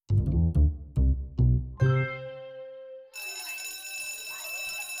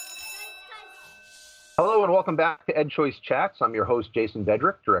Hello and welcome back to EdChoice Chats. I'm your host, Jason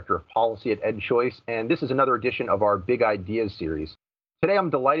Vedrick, Director of Policy at EdChoice, and this is another edition of our Big Ideas series. Today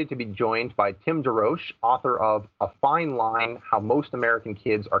I'm delighted to be joined by Tim DesRoches, author of A Fine Line, How Most American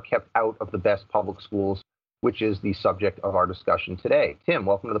Kids Are Kept Out of the Best Public Schools, which is the subject of our discussion today. Tim,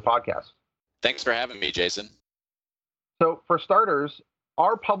 welcome to the podcast. Thanks for having me, Jason. So for starters,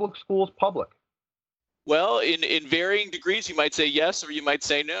 are public schools public? Well, in varying degrees, you might say yes or you might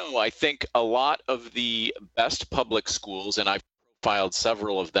say no. I think a lot of the best public schools, and I've profiled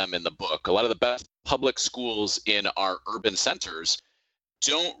several of them in the book, a lot of the best public schools in our urban centers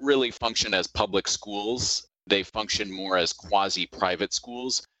don't really function as public schools. They function more as quasi-private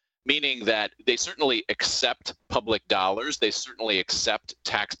schools, meaning that they certainly accept public dollars, they certainly accept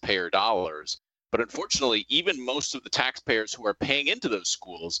taxpayer dollars. But unfortunately, even most of the taxpayers who are paying into those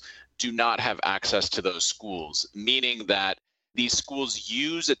schools do not have access to those schools, meaning that these schools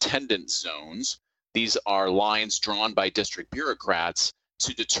use attendance zones. These are lines drawn by district bureaucrats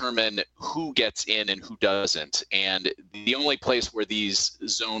to determine who gets in and who doesn't. And the only place where these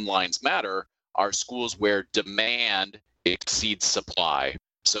zone lines matter are schools where demand exceeds supply.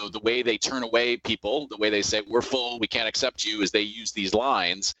 So the way they turn away people, the way they say, we're full, we can't accept you, is they use these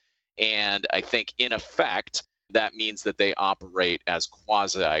lines. And I think, in effect, that means that they operate as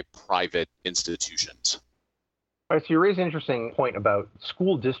quasi-private institutions. All right, so you raise an interesting point about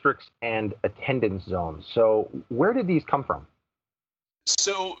school districts and attendance zones. So where did these come from?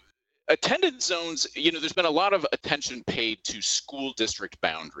 So attendance zones, there's been a lot of attention paid to school district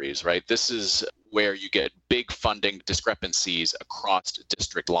boundaries, right? This is where you get big funding discrepancies across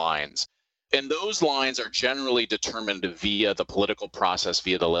district lines. And those lines are generally determined via the political process,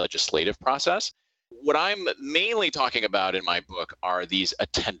 via the legislative process. What I'm mainly talking about in my book are these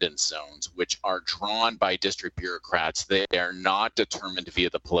attendance zones, which are drawn by district bureaucrats. They are not determined via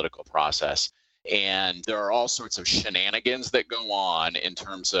the political process. And there are all sorts of shenanigans that go on in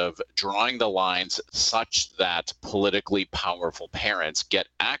terms of drawing the lines such that politically powerful parents get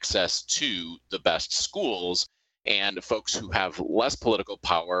access to the best schools, and folks who have less political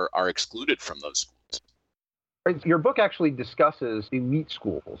power are excluded from those schools. Right, your book actually discusses elite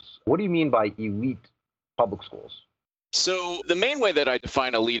schools. What do you mean by elite public schools? So the main way that I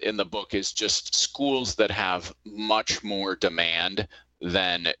define elite in the book is just schools that have much more demand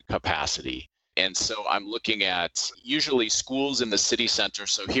than capacity. And so I'm looking at usually schools in the city center.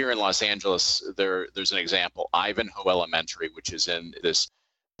 So here in Los Angeles, there's an example, Ivanhoe Elementary, which is in this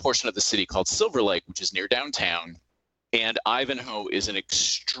portion of the city called Silver Lake, which is near downtown. And Ivanhoe is an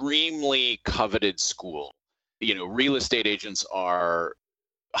extremely coveted school. Real estate agents are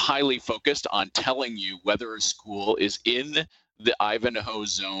highly focused on telling you whether a school is in the Ivanhoe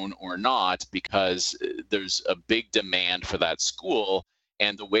zone or not, because there's a big demand for that school.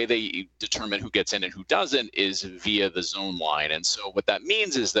 And the way they determine who gets in and who doesn't is via the zone line. And so what that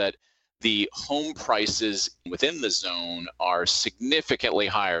means is that the home prices within the zone are significantly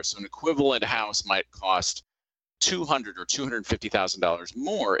higher. So an equivalent house might cost $200,000 or $250,000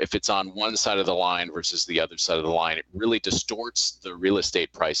 more if it's on one side of the line versus the other side of the line. It really distorts the real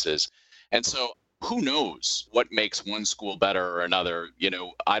estate prices. And so who knows what makes one school better or another?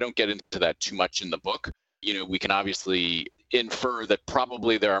 I don't get into that too much in the book. We can obviously infer that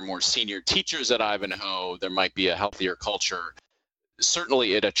probably there are more senior teachers at Ivanhoe. There might be a healthier culture.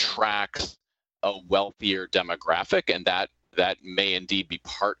 Certainly it attracts a wealthier demographic, and that may indeed be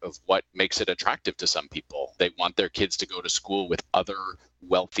part of what makes it attractive to some people. They want their kids to go to school with other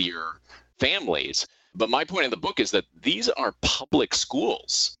wealthier families. But my point in the book is that these are public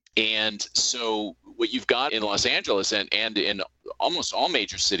schools. And so what you've got in Los Angeles and in almost all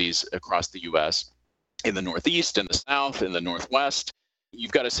major cities across the US, in the Northeast, in the South, in the Northwest,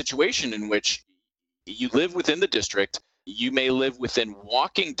 you've got a situation in which you live within the district. You may live within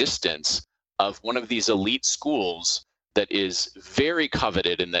walking distance of one of these elite schools that is very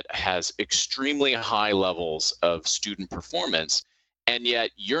coveted and that has extremely high levels of student performance, and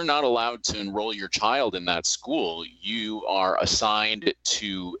yet you're not allowed to enroll your child in that school. You are assigned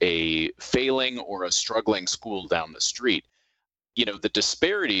to a failing or a struggling school down the street. The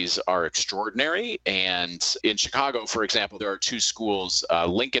disparities are extraordinary. And in Chicago, for example, there are two schools,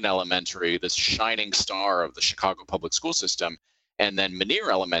 Lincoln Elementary, the shining star of the Chicago public school system, and then Menir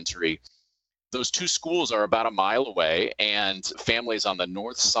Elementary. Those two schools are about a mile away, and families on the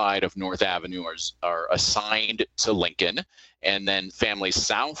north side of North Avenue are assigned to Lincoln, and then families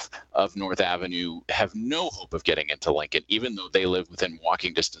south of North Avenue have no hope of getting into Lincoln, even though they live within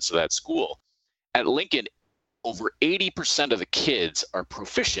walking distance of that school. At Lincoln, over 80% of the kids are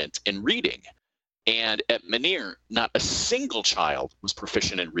proficient in reading. And at Manier, not a single child was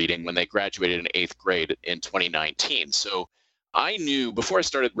proficient in reading when they graduated in 8th grade in 2019. So I knew, before I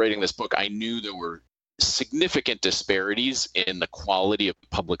started writing this book, I knew there were significant disparities in the quality of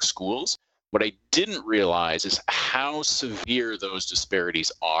public schools. What I didn't realize is how severe those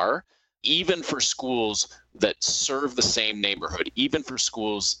disparities are, even for schools that serve the same neighborhood, even for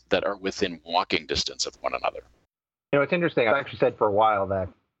schools that are within walking distance of one another. It's interesting. I've actually said for a while that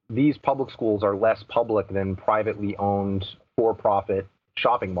these public schools are less public than privately owned for-profit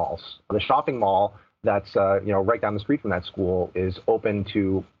shopping malls. The shopping mall that's right down the street from that school is open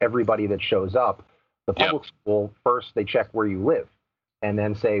to everybody that shows up. The public school, first they check where you live and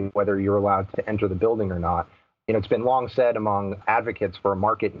then say whether you're allowed to enter the building or not. It's been long said among advocates for a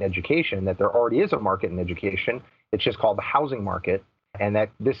market in education that there already is a market in education. It's just called the housing market, and that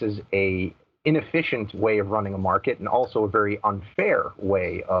this is a inefficient way of running a market and also a very unfair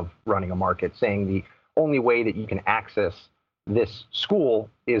way of running a market, saying the only way that you can access this school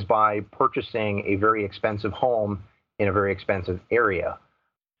is by purchasing a very expensive home in a very expensive area.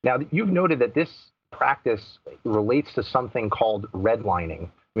 Now, you've noted that this practice relates to something called redlining.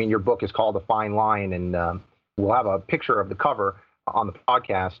 I mean, your book is called A Fine Line, and we'll have a picture of the cover on the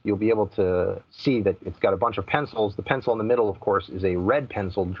podcast. You'll be able to see that it's got a bunch of pencils. The pencil in the middle, of course, is a red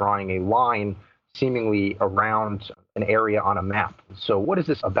pencil drawing a line seemingly around an area on a map. So what is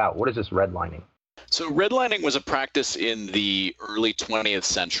this about? What is this redlining? So redlining was a practice in the early 20th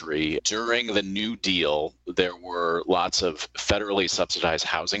century. During the New Deal, there were lots of federally subsidized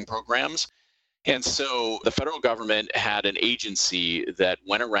housing programs. And so the federal government had an agency that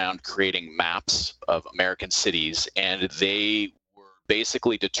went around creating maps of American cities, and they were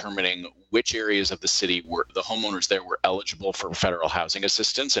basically determining which areas of the city were the homeowners there were eligible for federal housing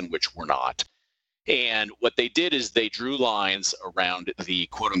assistance and which were not. And what they did is they drew lines around the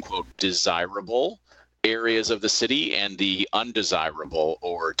quote unquote desirable areas of the city and the undesirable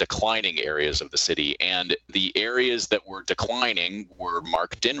or declining areas of the city. And the areas that were declining were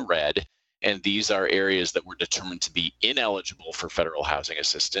marked in red. And these are areas that were determined to be ineligible for federal housing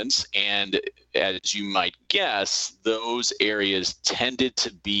assistance. And as you might guess, those areas tended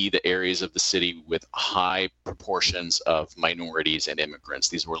to be the areas of the city with high proportions of minorities and immigrants.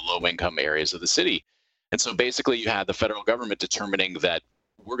 These were low-income areas of the city. And so basically you had the federal government determining that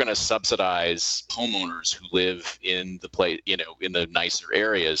we're going to subsidize homeowners who live in the place, in the nicer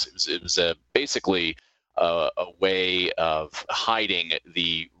areas. It was basically a way of hiding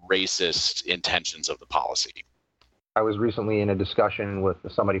the racist intentions of the policy. I was recently in a discussion with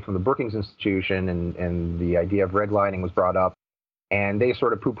somebody from the Brookings Institution, and the idea of redlining was brought up, and they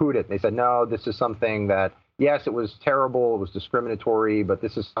sort of poo-pooed it. They said, no, this is something that, yes, it was terrible, it was discriminatory, but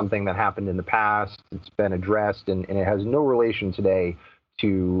this is something that happened in the past, it's been addressed, and it has no relation today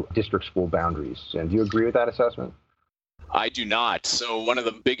to district school boundaries. And do you agree with that assessment? I do not. So one of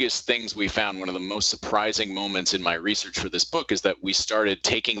the biggest things we found, one of the most surprising moments in my research for this book, is that we started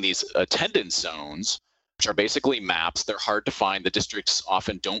taking these attendance zones, which are basically maps. They're hard to find. The districts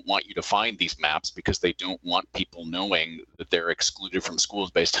often don't want you to find these maps because they don't want people knowing that they're excluded from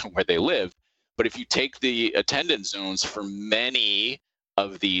schools based on where they live. But if you take the attendance zones for many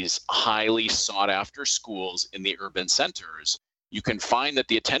of these highly sought after schools in the urban centers, you can find that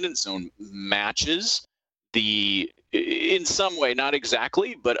the attendance zone matches in some way, not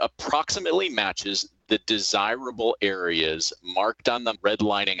exactly, but approximately matches the desirable areas marked on the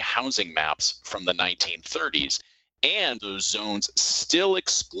redlining housing maps from the 1930s. And those zones still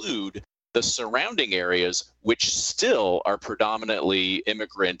exclude the surrounding areas, which still are predominantly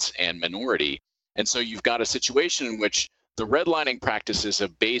immigrant and minority. And so you've got a situation in which the redlining practices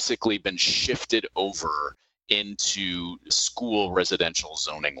have basically been shifted over into school residential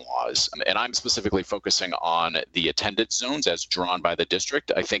zoning laws. And I'm specifically focusing on the attendance zones as drawn by the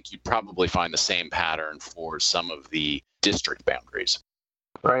district. I think you'd probably find the same pattern for some of the district boundaries.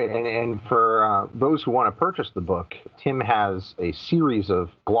 Right. And for those who want to purchase the book, Tim has a series of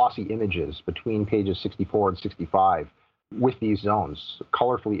glossy images between pages 64 and 65 with these zones,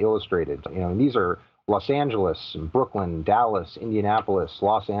 colorfully illustrated. And these are Los Angeles, Brooklyn, Dallas, Indianapolis,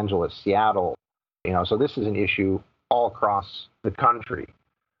 Los Angeles, Seattle. So this is an issue all across the country.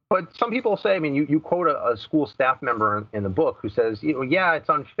 But some people say, you quote a school staff member in the book who says, yeah, it's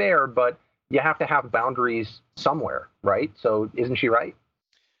unfair, but you have to have boundaries somewhere, right? So isn't she right?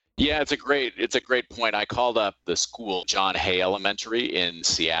 Yeah, it's a great point. I called up the school, John Hay Elementary in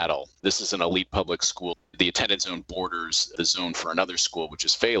Seattle. This is an elite public school. The attendance zone borders the zone for another school, which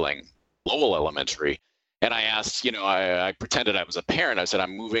is failing, Lowell Elementary. And I asked, I pretended I was a parent. I said,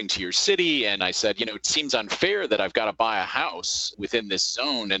 I'm moving to your city. And I said, it seems unfair that I've got to buy a house within this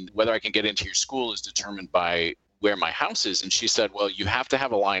zone. And whether I can get into your school is determined by where my house is. And she said, well, you have to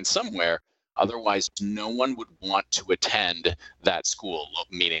have a line somewhere. Otherwise, no one would want to attend that school,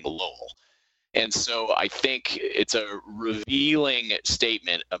 meaning Lowell. And so I think it's a revealing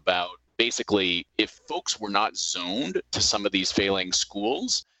statement about basically if folks were not zoned to some of these failing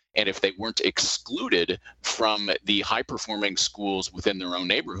schools, and if they weren't excluded from the high performing schools within their own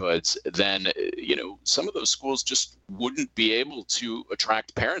neighborhoods, then, some of those schools just wouldn't be able to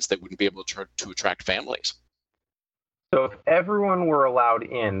attract parents. They wouldn't be able to attract families. So if everyone were allowed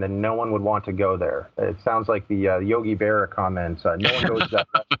in, then no one would want to go there. It sounds like the Yogi Berra comments, no one goes to that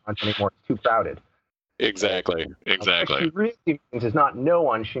restaurant anymore, it's too crowded. Exactly. What she really means is not no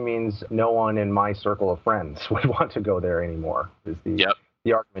one, she means no one in my circle of friends would want to go there anymore, is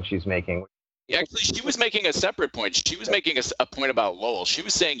the argument she's making. Actually, she was making a separate point. She was making a point about Lowell. She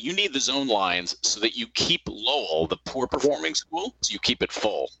was saying you need the zone lines so that you keep Lowell, the poor performing school, so you keep it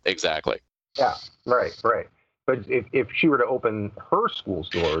full. Exactly. Yeah, right. But if she were to open her school's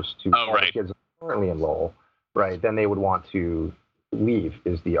doors to all the kids currently in Lowell, right, then they would want to leave,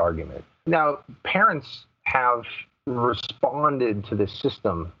 is the argument. Now, parents have responded to this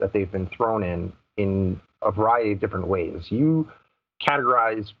system that they've been thrown in a variety of different ways. You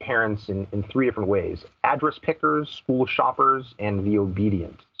categorize parents in three different ways: address pickers, school shoppers, and the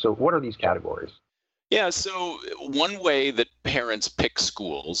obedient. So what are these categories? Yeah, so one way that parents pick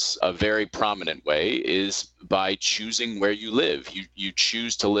schools, a very prominent way, is by choosing where you live. You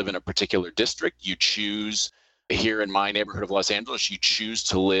choose to live in a particular district. You choose, here in my neighborhood of Los Angeles, you choose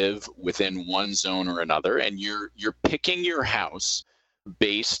to live within one zone or another, and you're picking your house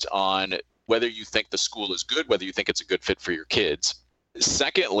based on whether you think the school is good, whether you think it's a good fit for your kids.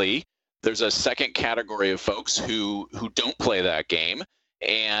 Secondly, there's a second category of folks who don't play that game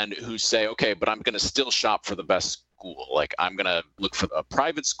and who say, okay, but I'm going to still shop for the best school. Like, I'm going to look for a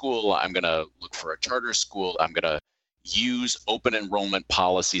private school. I'm going to look for a charter school. I'm going to use open enrollment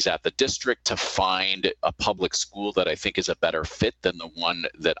policies at the district to find a public school that I think is a better fit than the one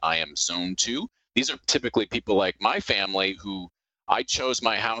that I am zoned to. These are typically people like my family who I chose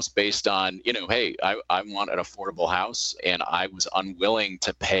my house based on, hey, I want an affordable house, and I was unwilling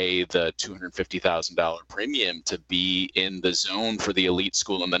to pay the $250,000 premium to be in the zone for the elite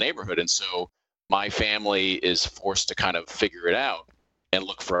school in the neighborhood. And so my family is forced to kind of figure it out and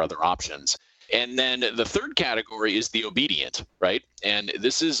look for other options. And then the third category is the obedient, right? And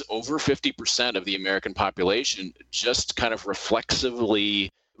this is over 50% of the American population just kind of reflexively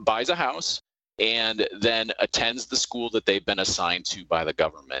buys a house and then attends the school that they've been assigned to by the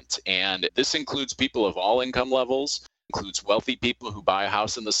government. And this includes people of all income levels, includes wealthy people who buy a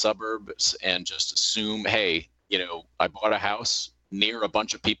house in the suburbs and just assume, hey, I bought a house near a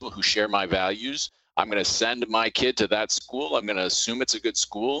bunch of people who share my values. I'm going to send my kid to that school. I'm going to assume it's a good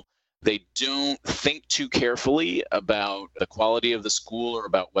school. They don't think too carefully about the quality of the school or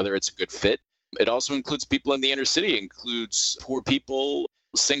about whether it's a good fit. It also includes people in the inner city. It includes poor people,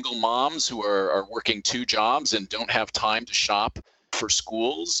 single moms who are working two jobs and don't have time to shop for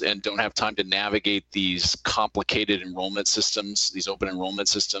schools and don't have time to navigate these complicated enrollment systems, these open enrollment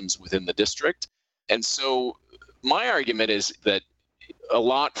systems within the district. And so my argument is that a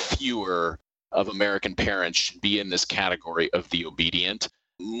lot fewer of American parents should be in this category of the obedient.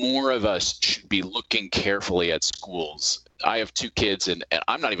 More of us should be looking carefully at schools. I have two kids, and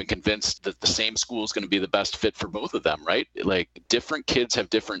I'm not even convinced that the same school is going to be the best fit for both of them, right? Like, different kids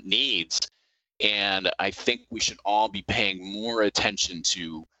have different needs. And I think we should all be paying more attention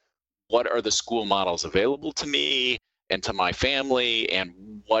to what are the school models available to me and to my family,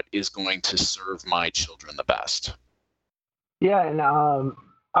 and what is going to serve my children the best. Yeah, and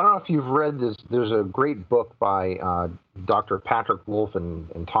I don't know if you've read this. There's a great book by Dr. Patrick Wolf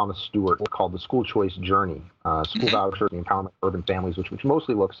and Thomas Stewart called The School Choice Journey, School Vouchers and the Empowerment of Urban Families, which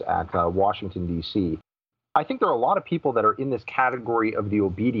mostly looks at Washington, D.C. I think there are a lot of people that are in this category of the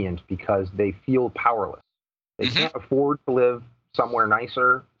obedient because they feel powerless. They can't afford to live somewhere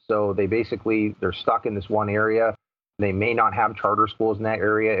nicer, so they're stuck in this one area. They may not have charter schools in that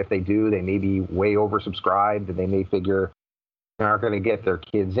area. If they do, they may be way oversubscribed, and they may figure they're not going to get their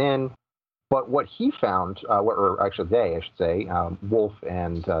kids in. But what he found, or actually they, I should say, Wolf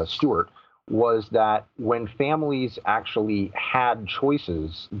and Stewart, was that when families actually had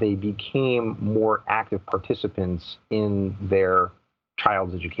choices, they became more active participants in their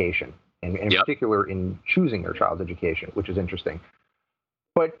child's education, and in particular in choosing their child's education, which is interesting.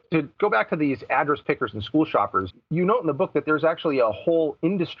 But to go back to these address pickers and school shoppers, you note in the book that there's actually a whole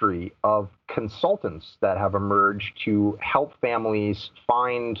industry of consultants that have emerged to help families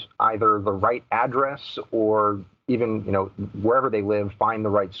find either the right address or even, wherever they live, find the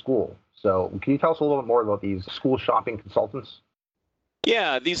right school. So can you tell us a little bit more about these school shopping consultants?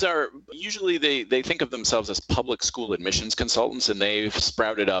 Yeah, these are usually they think of themselves as public school admissions consultants, and they've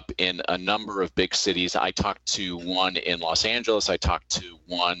sprouted up in a number of big cities. I talked to one in Los Angeles, I talked to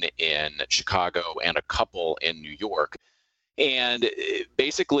one in Chicago, and a couple in New York. And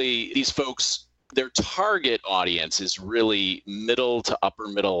basically, these folks, their target audience is really middle to upper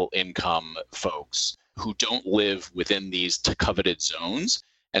middle income folks who don't live within these coveted zones.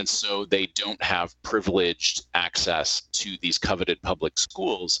 And so they don't have privileged access to these coveted public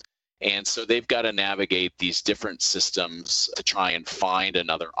schools. And so they've got to navigate these different systems to try and find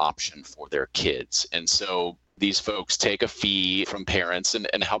another option for their kids. And so these folks take a fee from parents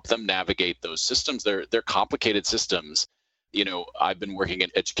and help them navigate those systems. They're complicated systems. I've been working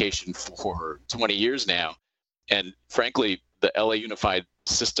in education for 20 years now. And frankly, the LA Unified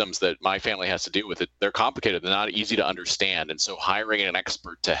systems that my family has to deal with, they're complicated. They're not easy to understand. And so hiring an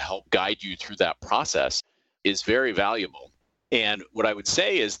expert to help guide you through that process is very valuable. And what I would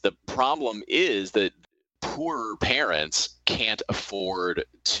say is the problem is that poorer parents can't afford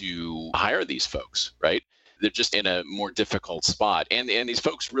to hire these folks, right? They're just in a more difficult spot. And these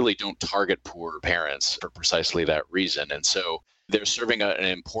folks really don't target poorer parents for precisely that reason. And so they're serving an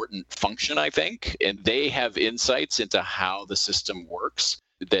important function, I think, and they have insights into how the system works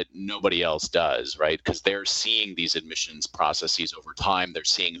that nobody else does, right? Because they're seeing these admissions processes over time. They're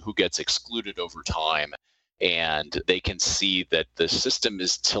seeing who gets excluded over time, and they can see that the system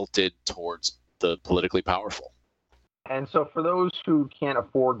is tilted towards the politically powerful. And so for those who can't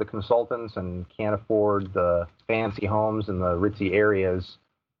afford the consultants and can't afford the fancy homes in the ritzy areas,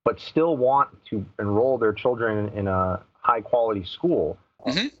 but still want to enroll their children in a high quality school,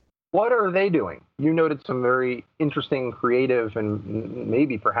 what are they doing? You noted some very interesting, creative, and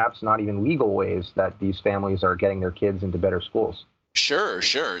maybe perhaps not even legal ways that these families are getting their kids into better schools. Sure.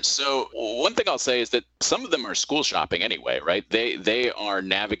 So one thing I'll say is that some of them are school shopping anyway, right? They are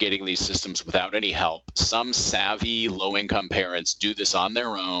navigating these systems without any help. Some savvy low-income parents do this on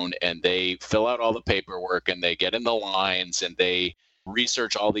their own, and they fill out all the paperwork, and they get in the lines, and they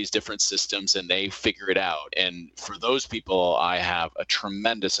research all these different systems, and they figure it out. And for those people, I have a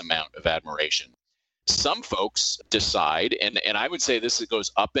tremendous amount of admiration. Some folks decide, and I would say this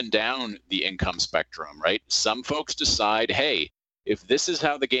goes up and down the income spectrum, right? Some folks decide, hey, if this is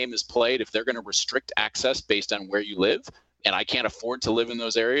how the game is played, if they're going to restrict access based on where you live, and I can't afford to live in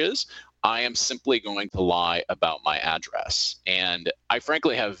those areas, I am simply going to lie about my address. And I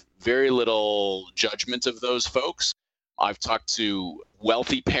frankly have very little judgment of those folks. I've talked to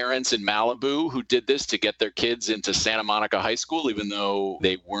wealthy parents in Malibu who did this to get their kids into Santa Monica High School, even though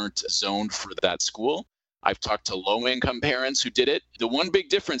they weren't zoned for that school. I've talked to low-income parents who did it. The one big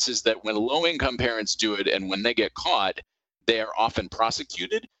difference is that when low-income parents do it and when they get caught, they are often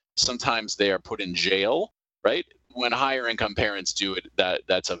prosecuted. Sometimes they are put in jail, right? When higher income parents do it,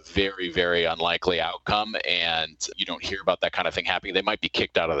 that's a very, very unlikely outcome. And you don't hear about that kind of thing happening. They might be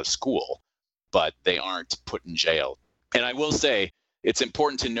kicked out of the school, but they aren't put in jail. And I will say, it's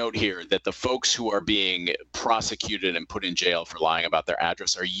important to note here that the folks who are being prosecuted and put in jail for lying about their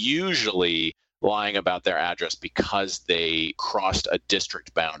address are usually lying about their address because they crossed a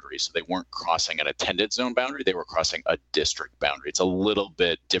district boundary. So they weren't crossing an attended zone boundary, they were crossing a district boundary. It's a little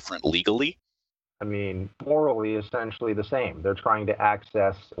bit different legally. I mean, morally, essentially the same. They're trying to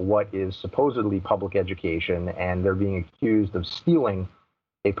access what is supposedly public education, and they're being accused of stealing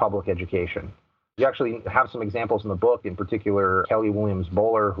a public education. You actually have some examples in the book, in particular, Kelly Williams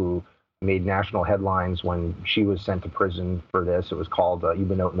Bowler, who made national headlines when she was sent to prison for this. It was called, you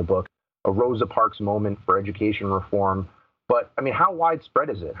would note in the book, a Rosa Parks moment for education reform. But I mean, how widespread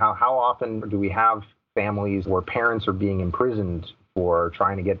is it? How often do we have families where parents are being imprisoned for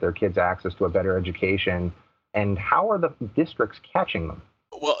trying to get their kids access to a better education? And how are the districts catching them?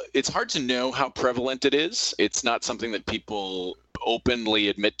 Well, it's hard to know how prevalent it is. It's not something that people openly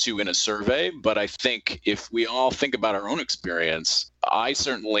admit to in a survey, but I think if we all think about our own experience, I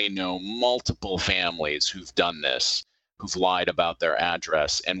certainly know multiple families who've done this, who've lied about their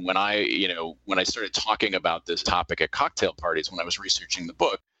address. And when I started talking about this topic at cocktail parties, when I was researching the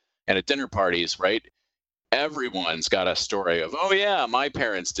book, and at dinner parties, right, everyone's got a story of, oh yeah, my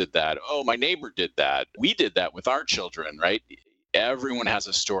parents did that. Oh, my neighbor did that. We did that with our children, right? Everyone has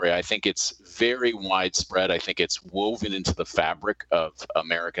a story. I think it's very widespread. I think it's woven into the fabric of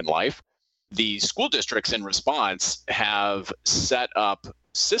American life. The school districts, in response, have set up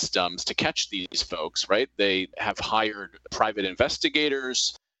systems to catch these folks, right? They have hired private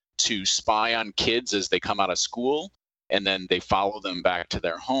investigators to spy on kids as they come out of school, and then they follow them back to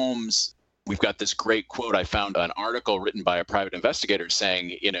their homes. We've got this great quote. I found an article written by a private investigator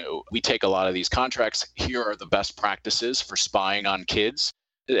saying, we take a lot of these contracts. Here are the best practices for spying on kids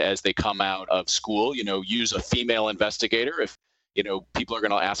as they come out of school. Use a female investigator if, people are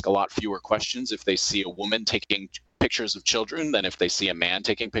going to ask a lot fewer questions if they see a woman taking pictures of children than if they see a man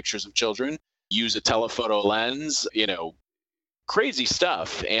taking pictures of children. Use a telephoto lens, crazy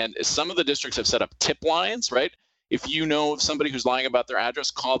stuff. And some of the districts have set up tip lines, right? If you know of somebody who's lying about their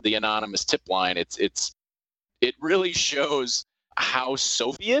address, call the anonymous tip line. It really shows how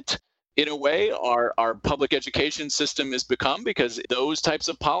Soviet, in a way, our public education system has become, because those types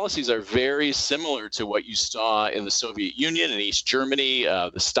of policies are very similar to what you saw in the Soviet Union and East Germany,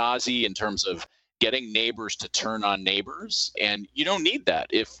 the Stasi, in terms of getting neighbors to turn on neighbors. And you don't need that.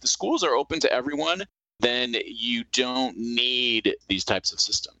 If the schools are open to everyone, then you don't need these types of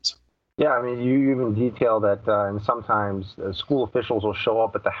systems. Yeah, I mean, you even detail that, and sometimes school officials will show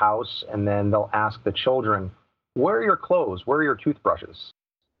up at the house and then they'll ask the children, where are your clothes? Where are your toothbrushes?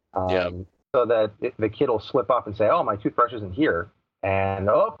 So that the kid will slip up and say, oh, my toothbrush isn't here. And,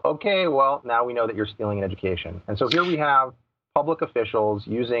 oh, okay, well, now we know that you're stealing an education. And so here we have public officials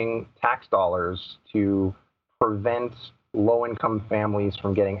using tax dollars to prevent low-income families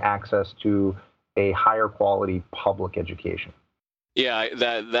from getting access to a higher quality public education. Yeah,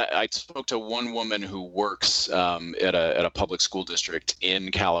 that I spoke to one woman who works at a public school district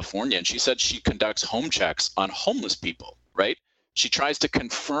in California, and she said she conducts home checks on homeless people, right? She tries to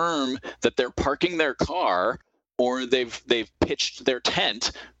confirm that they're parking their car or they've pitched their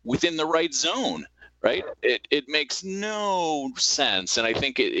tent within the right zone, right? It makes no sense. And I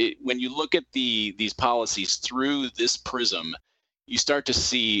think when you look at these policies through this prism, you start to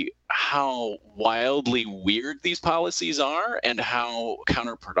see how wildly weird these policies are and how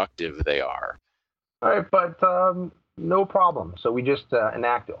counterproductive they are. All right, but no problem. So we just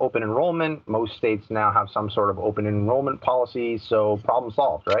enact open enrollment. Most states now have some sort of open enrollment policy, so problem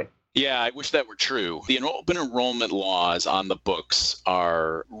solved, right? Yeah, I wish that were true. The open enrollment laws on the books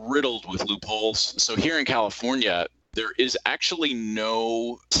are riddled with loopholes. So here in California, there is actually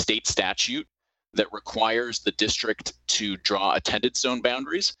no state statute that requires the district to draw attendance zone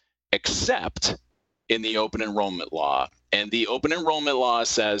boundaries, except in the open enrollment law. And the open enrollment law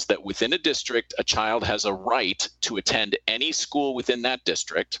says that within a district, a child has a right to attend any school within that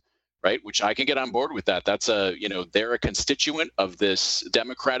district, right? Which I can get on board with that. That's they're a constituent of this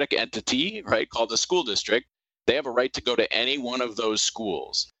democratic entity, right, called the school district. They have a right to go to any one of those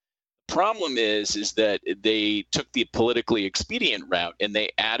schools. Problem is that they took the politically expedient route and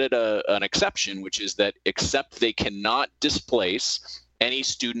they added an exception, which is that except they cannot displace any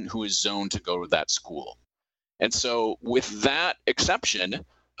student who is zoned to go to that school. And so with that exception,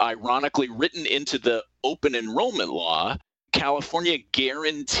 ironically written into the open enrollment law, California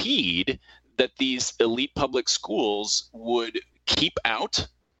guaranteed that these elite public schools would keep out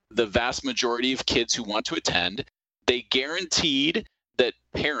the vast majority of kids who want to attend. They guaranteed that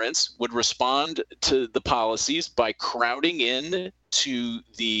parents would respond to the policies by crowding in to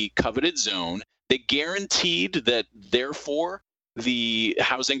the coveted zone. They guaranteed that, therefore, the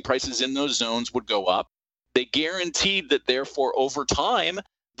housing prices in those zones would go up. They guaranteed that, therefore, over time,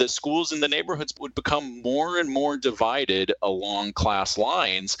 the schools in the neighborhoods would become more and more divided along class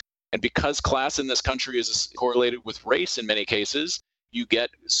lines. And because class in this country is correlated with race in many cases, you get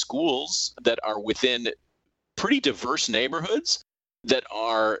schools that are within pretty diverse neighborhoods that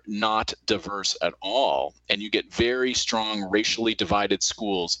are not diverse at all. And you get very strong racially divided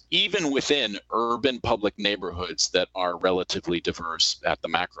schools, even within urban public neighborhoods that are relatively diverse at the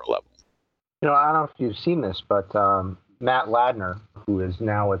macro level. I don't know if you've seen this, but Matt Ladner, who is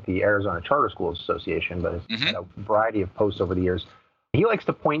now at the Arizona Charter Schools Association, but has had a variety of posts over the years, he likes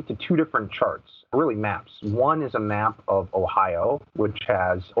to point to two different charts, really maps. One is a map of Ohio, which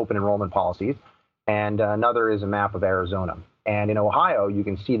has open enrollment policies, and another is a map of Arizona. And in Ohio, you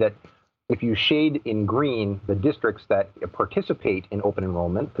can see that if you shade in green the districts that participate in open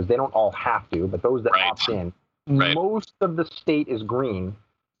enrollment, because they don't all have to, but those that opt in, most of the state is green,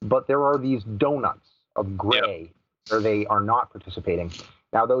 but there are these donuts of gray where they are not participating.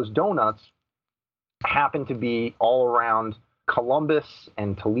 Now, those donuts happen to be all around Columbus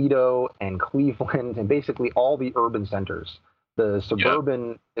and Toledo and Cleveland and basically all the urban centers. The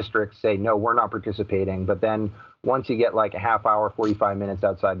suburban districts say, no, we're not participating. But then once you get like a half hour, 45 minutes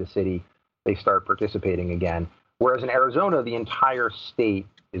outside the city, they start participating again. Whereas in Arizona, the entire state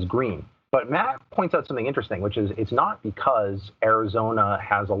is green. But Matt points out something interesting, which is it's not because Arizona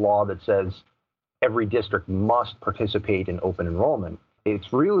has a law that says every district must participate in open enrollment.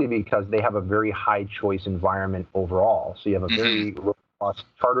 It's really because they have a very high choice environment overall. So you have a very robust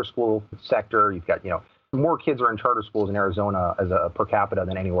charter school sector. You've got, more kids are in charter schools in Arizona as a per capita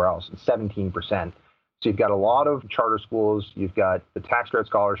than anywhere else. It's 17%. So you've got a lot of charter schools. You've got the tax credit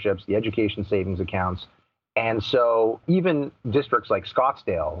scholarships, the education savings accounts. And so even districts like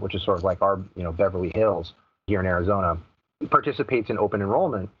Scottsdale, which is sort of like our, Beverly Hills here in Arizona, participates in open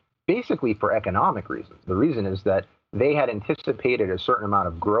enrollment basically for economic reasons. The reason is that they had anticipated a certain amount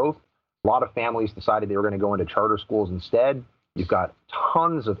of growth. A lot of families decided they were going to go into charter schools instead. You've got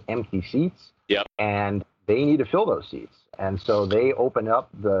tons of empty seats, and they need to fill those seats. And so they open up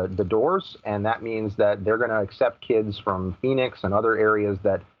the doors, and that means that they're going to accept kids from Phoenix and other areas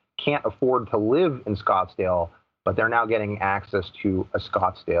that can't afford to live in Scottsdale, but they're now getting access to a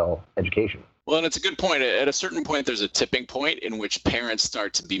Scottsdale education. Well, and it's a good point. At a certain point, there's a tipping point in which parents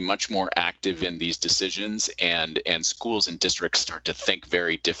start to be much more active in these decisions, and schools and districts start to think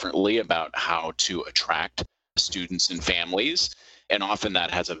very differently about how to attract students and families. And often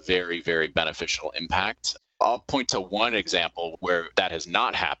that has a very, very beneficial impact. I'll point to one example where that has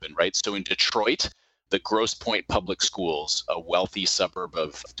not happened, right? So in Detroit, the Grosse Pointe Public Schools, a wealthy suburb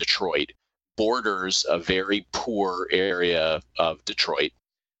of Detroit, borders a very poor area of Detroit.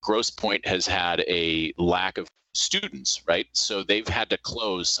 Grosse Pointe has had a lack of students, right? So they've had to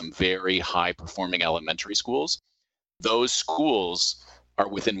close some very high performing elementary schools. Those schools are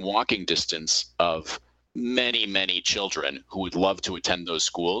within walking distance of many, many children who would love to attend those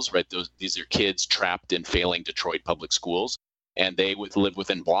schools, right? These are kids trapped in failing Detroit public schools, and they would live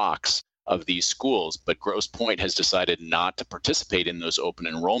within blocks of these schools. But Grosse Pointe has decided not to participate in those open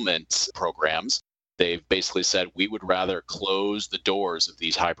enrollment programs. They've basically said, we would rather close the doors of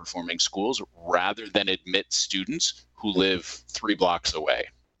these high-performing schools rather than admit students who live 3 blocks away.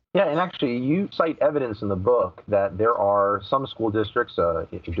 Yeah, and actually, you cite evidence in the book that there are some school districts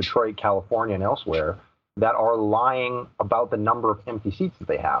in Detroit, California, and elsewhere that are lying about the number of empty seats that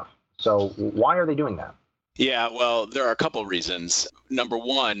they have. So why are they doing that? Yeah, well, there are a couple reasons. Number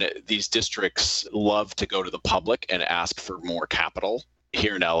one, these districts love to go to the public and ask for more capital.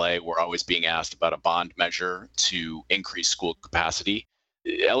 Here in LA, we're always being asked about a bond measure to increase school capacity.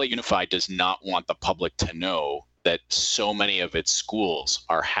 LA Unified does not want the public to know that so many of its schools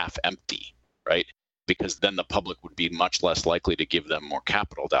are half empty, right? Because then the public would be much less likely to give them more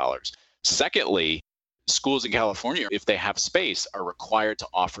capital dollars. Secondly, schools in California, if they have space, are required to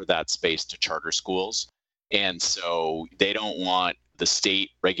offer that space to charter schools. And so they don't want the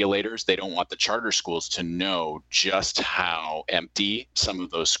state regulators, they don't want the charter schools to know just how empty some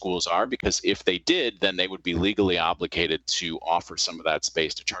of those schools are, because if they did, then they would be legally obligated to offer some of that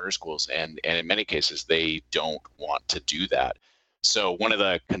space to charter schools. And in many cases, they don't want to do that. So one of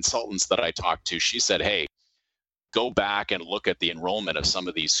the consultants that I talked to, she said, hey, go back and look at the enrollment of some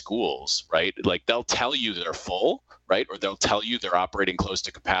of these schools, right? Like they'll tell you they're full, right? Or they'll tell you they're operating close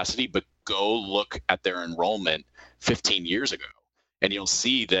to capacity, but go look at their enrollment 15 years ago. And you'll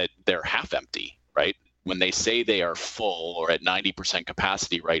see that they're half empty, right? When they say they are full or at 90%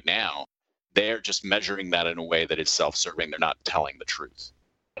 capacity right now, they're just measuring that in a way that is self-serving. They're not telling the truth.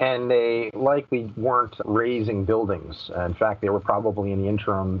 And they likely weren't raising buildings. In fact, they were probably in the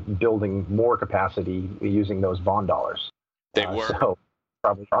interim building more capacity using those bond dollars. They were. So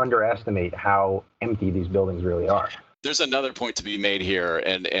probably underestimate how empty these buildings really are. There's another point to be made here,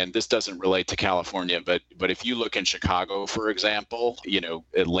 and this doesn't relate to California, but if you look in Chicago, for example,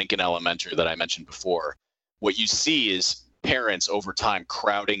 at Lincoln Elementary that I mentioned before, what you see is parents over time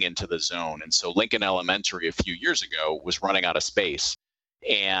crowding into the zone. And so Lincoln Elementary a few years ago was running out of space.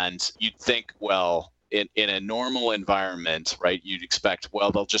 And you'd think, well, in a normal environment, right, you'd expect,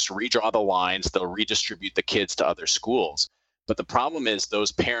 well, they'll just redraw the lines, they'll redistribute the kids to other schools. But the problem is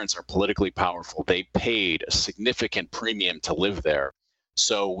those parents are politically powerful. They paid a significant premium to live there.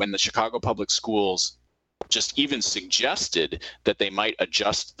 So when the Chicago Public Schools just even suggested that they might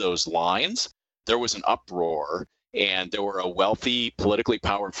adjust those lines, there was an uproar, and there were a wealthy, politically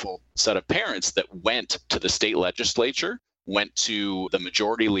powerful set of parents that went to the state legislature, went to the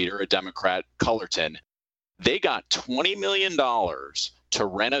majority leader, a Democrat, Cullerton. They got $20 million to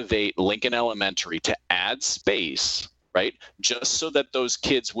renovate Lincoln Elementary to add space, right? Just so that those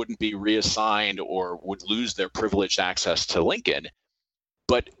kids wouldn't be reassigned or would lose their privileged access to Lincoln.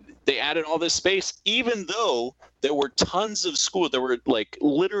 But they added all this space, even though there were tons of schools. There were like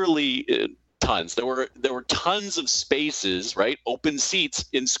literally tons. There were tons of spaces, right? Open seats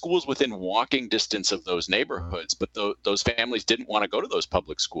in schools within walking distance of those neighborhoods. But those families didn't want to go to those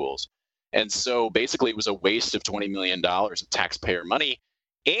public schools. And so basically it was a waste of $20 million of taxpayer money.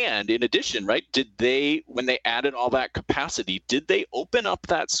 And in addition, right, when they added all that capacity, did they open up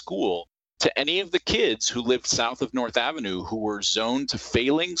that school to any of the kids who lived south of North Avenue who were zoned to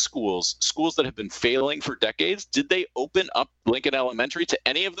failing schools, schools that have been failing for decades? Did they open up Lincoln Elementary to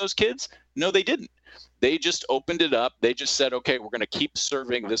any of those kids? No, they didn't. They just opened it up. They just said, okay, we're going to keep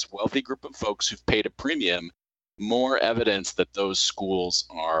serving this wealthy group of folks who've paid a premium. More evidence that those schools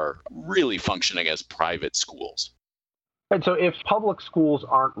are really functioning as private schools. And so if public schools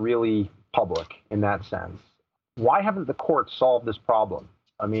aren't really public in that sense, why haven't the courts solved this problem?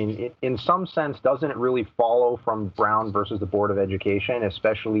 I mean, in some sense, doesn't it really follow from Brown versus the Board of Education,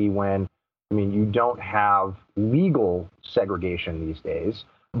 especially when, I mean, you don't have legal segregation these days,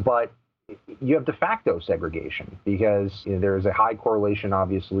 but you have de facto segregation because there is a high correlation,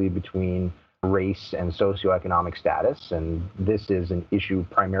 obviously, between race and socioeconomic status. And this is an issue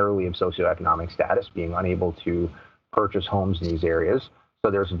primarily of socioeconomic status, being unable to purchase homes in these areas. So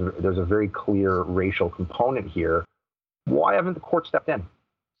there's a very clear racial component here. Why haven't the court stepped in?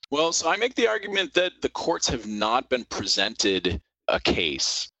 Well, so I make the argument that the courts have not been presented a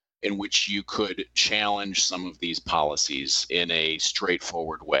case in which you could challenge some of these policies in a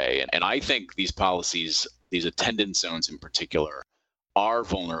straightforward way. And I think these policies, these attendance zones in particular, are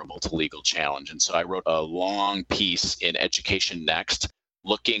vulnerable to legal challenge. And so I wrote a long piece in Education Next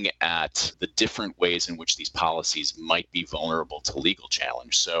looking at the different ways in which these policies might be vulnerable to legal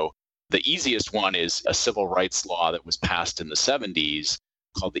challenge. So the easiest one is a civil rights law that was passed in the 70s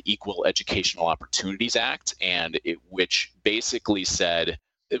called the Equal Educational Opportunities Act, and which basically said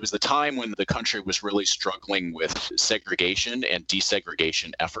it was the time when the country was really struggling with segregation and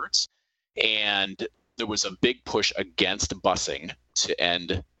desegregation efforts. And there was a big push against busing to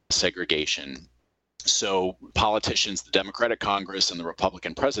end segregation. So politicians, the Democratic Congress and the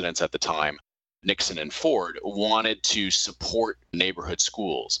Republican presidents at the time, Nixon and Ford, wanted to support neighborhood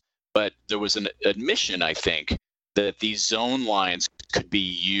schools. But there was an admission, I think, that these zone lines could be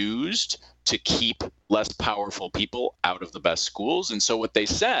used to keep less powerful people out of the best schools. And so what they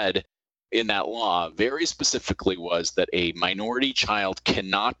said in that law very specifically was that a minority child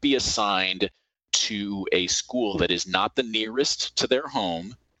cannot be assigned to a school that is not the nearest to their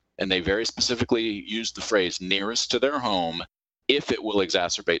home. And they very specifically used the phrase nearest to their home if it will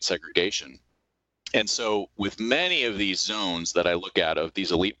exacerbate segregation. And so with many of these zones that I look at of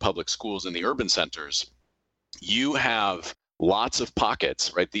these elite public schools in the urban centers, you have lots of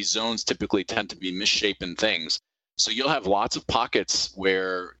pockets, right? These zones typically tend to be misshapen things. So you'll have lots of pockets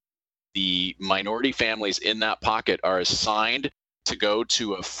where the minority families in that pocket are assigned to go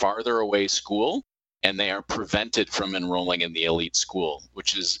to a farther away school, and they are prevented from enrolling in the elite school,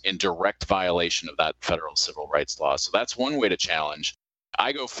 which is in direct violation of that federal civil rights law. So that's one way to challenge.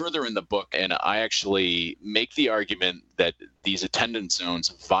 I go further in the book, and I actually make the argument that these attendance zones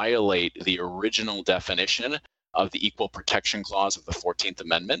violate the original definition of the Equal Protection Clause of the 14th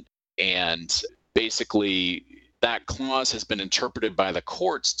Amendment. And basically, that clause has been interpreted by the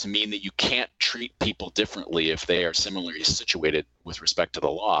courts to mean that you can't treat people differently if they are similarly situated with respect to the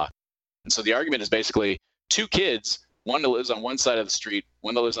law. And so the argument is basically two kids, one that lives on one side of the street,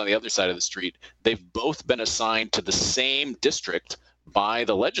 one that lives on the other side of the street, they've both been assigned to the same district by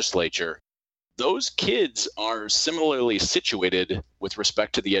the legislature. Those kids are similarly situated with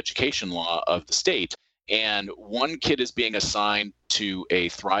respect to the education law of the state. And one kid is being assigned to a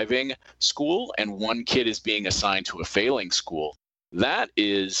thriving school, and one kid is being assigned to a failing school. That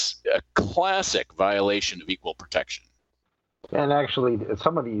is a classic violation of equal protection. And actually,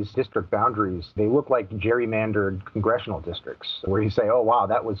 some of these district boundaries, they look like gerrymandered congressional districts, where you say, oh, wow,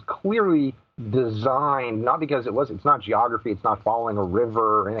 that was clearly designed, not because it's not geography, it's not following a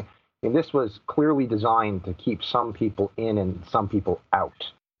river or anything. I mean, this was clearly designed to keep some people in and some people out.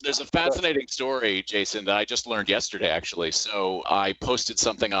 There's a fascinating story, Jason, that I just learned yesterday, actually. So I posted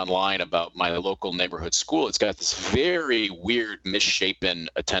something online about my local neighborhood school. It's got this very weird, misshapen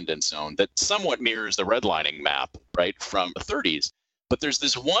attendance zone that somewhat mirrors the redlining map, right, from the 30s. But there's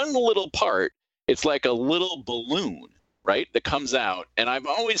this one little part, it's like a little balloon, right, that comes out. And I've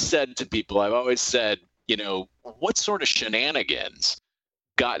always said to people, what sort of shenanigans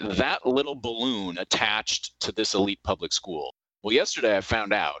got that little balloon attached to this elite public school? Well, yesterday I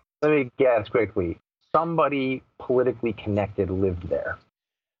found out. Let me guess quickly. Somebody politically connected lived there.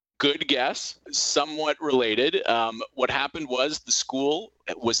 Good guess. Somewhat related. What happened was the school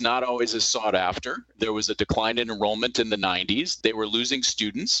was not always as sought after. There was a decline in enrollment in the 90s. They were losing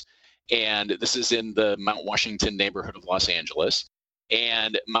students. And this is in the Mount Washington neighborhood of Los Angeles.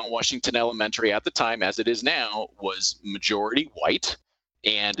 And Mount Washington Elementary at the time, as it is now, was majority white.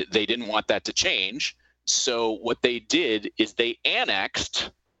 And they didn't want that to change. So what they did is they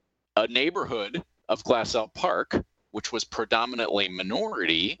annexed a neighborhood of Glassell Park, which was predominantly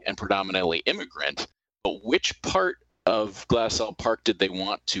minority and predominantly immigrant. But which part of Glassell Park did they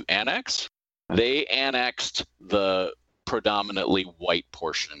want to annex? They annexed the predominantly white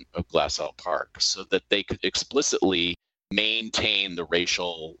portion of Glassell Park so that they could explicitly maintain the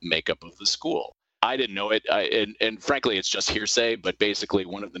racial makeup of the school. I didn't know it, and frankly, it's just hearsay, but basically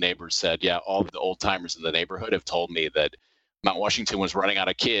one of the neighbors said, yeah, all of the old timers in the neighborhood have told me that Mount Washington was running out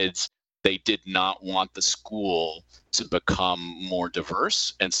of kids. They did not want the school to become more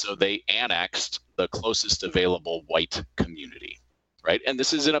diverse, and so they annexed the closest available white community, right? And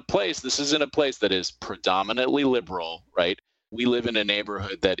this is in a place that is predominantly liberal, right? We live in a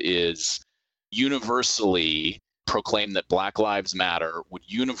neighborhood that is universally proclaim that Black Lives Matter, would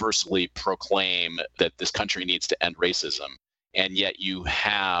universally proclaim that this country needs to end racism. And yet you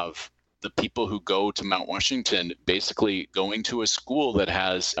have the people who go to Mount Washington basically going to a school that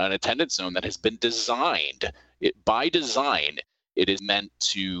has an attendance zone that has been designed. By design, it is meant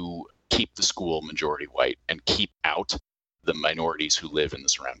to keep the school majority white and keep out the minorities who live in the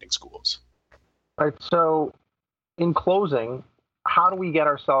surrounding schools. All right. So in closing, how do we get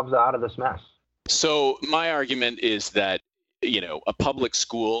ourselves out of this mess? So my argument is that, a public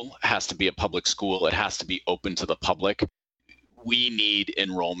school has to be a public school. It has to be open to the public. We need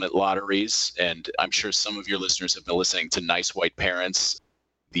enrollment lotteries. And I'm sure some of your listeners have been listening to Nice White Parents,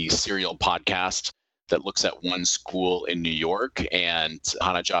 the serial podcast that looks at one school in New York. And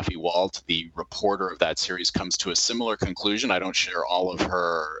Hannah Jaffe-Walt, the reporter of that series, comes to a similar conclusion. I don't share all of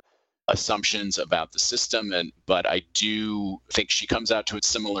her assumptions about the system, but I do think she comes out to a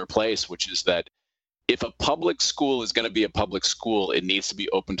similar place, which is that if a public school is going to be a public school, it needs to be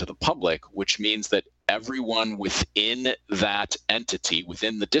open to the public, which means that everyone within that entity,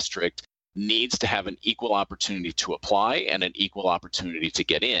 within the district, needs to have an equal opportunity to apply and an equal opportunity to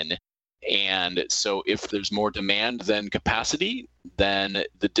get in. And so if there's more demand than capacity, then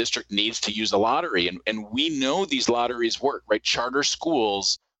the district needs to use a lottery. And we know these lotteries work, right? Charter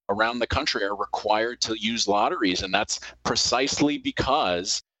schools around the country are required to use lotteries. And that's precisely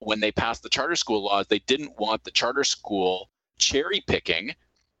because when they passed the charter school laws, they didn't want the charter school cherry picking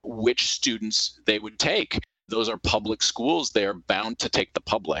which students they would take. Those are public schools. They are bound to take the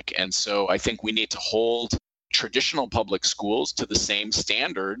public. And so I think we need to hold traditional public schools to the same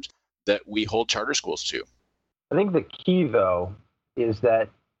standard that we hold charter schools to. I think the key, though, is that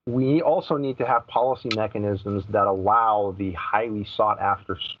we also need to have policy mechanisms that allow the highly sought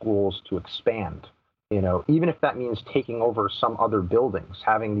after schools to expand. Even if that means taking over some other buildings,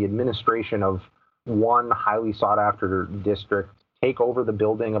 having the administration of one highly sought after district take over the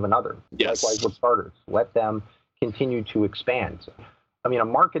building of another. Yes. Likewise with charters. Let them continue to expand. I mean, a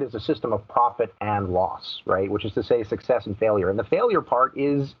market is a system of profit and loss, right? Which is to say success and failure. And the failure part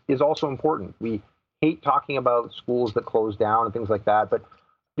is also important. We hate talking about schools that close down and things like that, but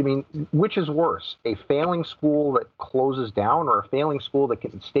I mean, which is worse, a failing school that closes down or a failing school that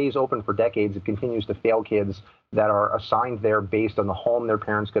stays open for decades and continues to fail kids that are assigned there based on the home their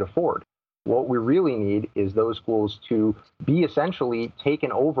parents could afford? What we really need is those schools to be essentially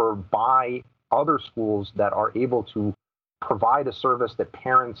taken over by other schools that are able to provide a service that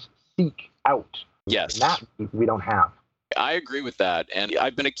parents seek out. Yes. And that we don't have. I agree with that. And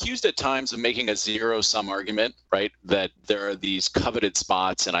I've been accused at times of making a zero-sum argument, right? That there are these coveted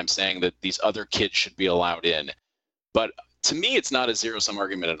spots and I'm saying that these other kids should be allowed in. But to me, it's not a zero-sum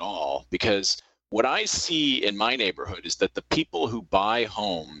argument at all, because what I see in my neighborhood is that the people who buy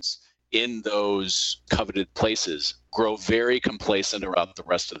homes in those coveted places grow very complacent about the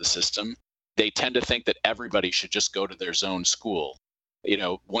rest of the system. They tend to think that everybody should just go to their zone school.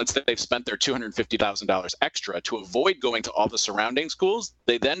 Once they've spent their $250,000 extra to avoid going to all the surrounding schools,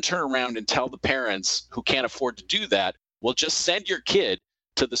 they then turn around and tell the parents who can't afford to do that, well, just send your kid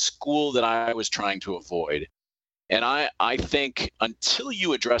to the school that I was trying to avoid. And I think until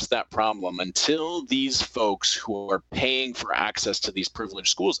you address that problem, until these folks who are paying for access to these privileged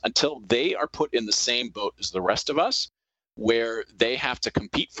schools, until they are put in the same boat as the rest of us, where they have to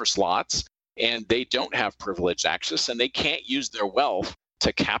compete for slots, and they don't have privileged access and they can't use their wealth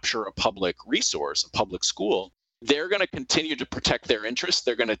to capture a public resource, a public school, they're going to continue to protect their interests.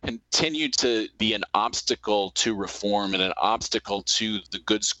 They're going to continue to be an obstacle to reform and an obstacle to the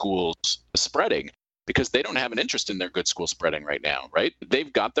good schools spreading, because they don't have an interest in their good school spreading right now, right?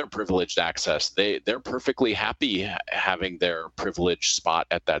 They've got their privileged access. They're perfectly happy having their privileged spot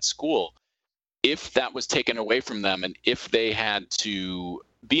at that school. If that was taken away from them and if they had to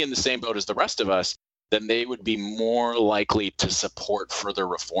be in the same boat as the rest of us, then they would be more likely to support further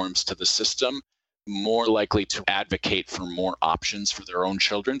reforms to the system, more likely to advocate for more options for their own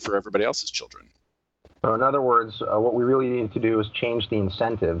children, for everybody else's children. So in other words, what we really need to do is change the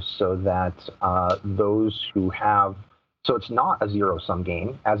incentives so that those who have, so it's not a zero-sum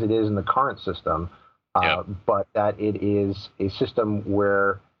game as it is in the current system, but that it is a system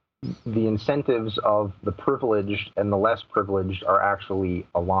where the incentives of the privileged and the less privileged are actually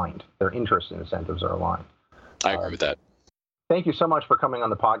aligned. Their interest incentives are aligned. I agree with that. Thank you so much for coming on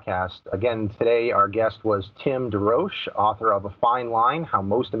the podcast. Again, today our guest was Tim DesRoches, author of A Fine Line, How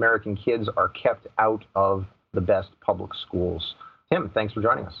Most American Kids Are Kept Out of the Best Public Schools. Tim, thanks for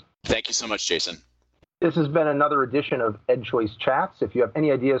joining us. Thank you so much, Jason. This has been another edition of EdChoice Chats. If you have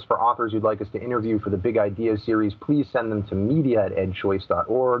any ideas for authors you'd like us to interview for the Big Ideas series, please send them to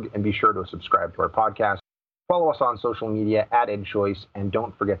media@edchoice.org and be sure to subscribe to our podcast. Follow us on social media @EdChoice, and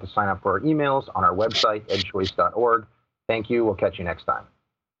don't forget to sign up for our emails on our website, edchoice.org. Thank you. We'll catch you next time.